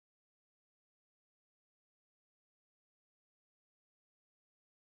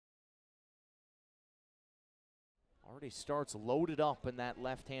Already starts loaded up in that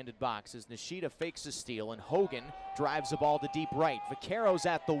left-handed box as Nishida fakes a steal and Hogan drives the ball to deep right. Vaquero's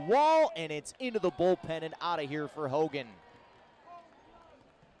at the wall and it's into the bullpen and out of here for Hogan.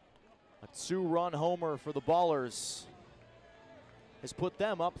 A 2-run homer for the Ballers has put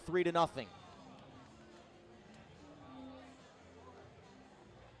them up 3-0.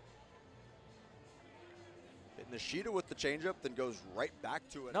 Nishida with the changeup, then goes right back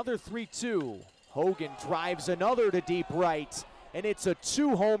to it. Another 3-2. Hogan drives another to deep right, and it's a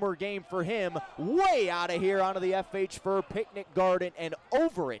 2-homer game for him. Way out of here onto the FH Fur Picnic Garden and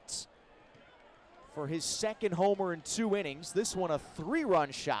over it for his second homer in 2 innings. This one a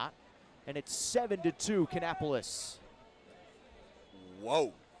 3-run shot, and it's 7-2 Kannapolis.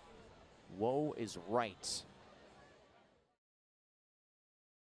 Whoa. Whoa is right.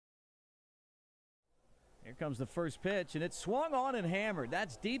 Here comes the first pitch, and it's swung on and hammered.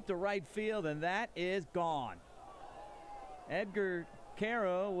 That's deep to right field, and that is gone. Edgar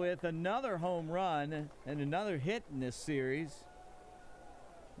Quero with another home run and another hit in this series.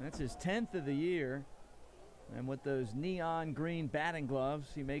 That's his 10th of the year. And with those neon green batting gloves,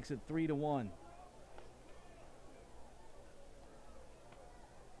 he makes it 3-1.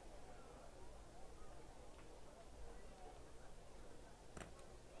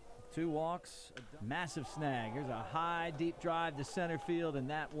 Two walks, massive snag. Here's a high, deep drive to center field, and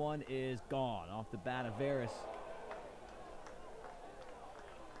that one is gone off the bat of Veras.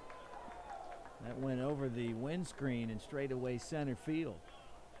 That went over the windscreen and straight away center field.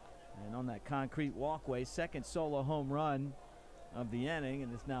 And on that concrete walkway, second solo home run of the inning,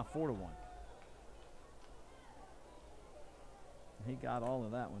 and it's now 4-1. He got all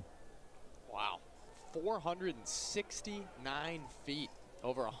of that one. Wow, 469 feet.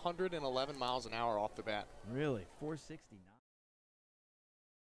 Over 111 miles an hour off the bat. Really, 469.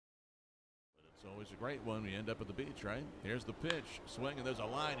 But it's always a great one when you end up at the beach, right? Here's the pitch. Swing, and there's a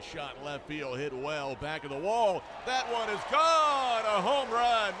line shot in left field. Hit well. Back of the wall. That one is gone. A home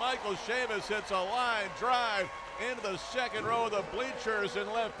run. Michael Chavis hits a line drive into the second row of the bleachers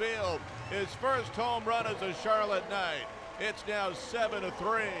in left field. His first home run as a Charlotte Knight. It's now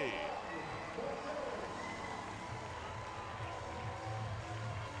 7-3.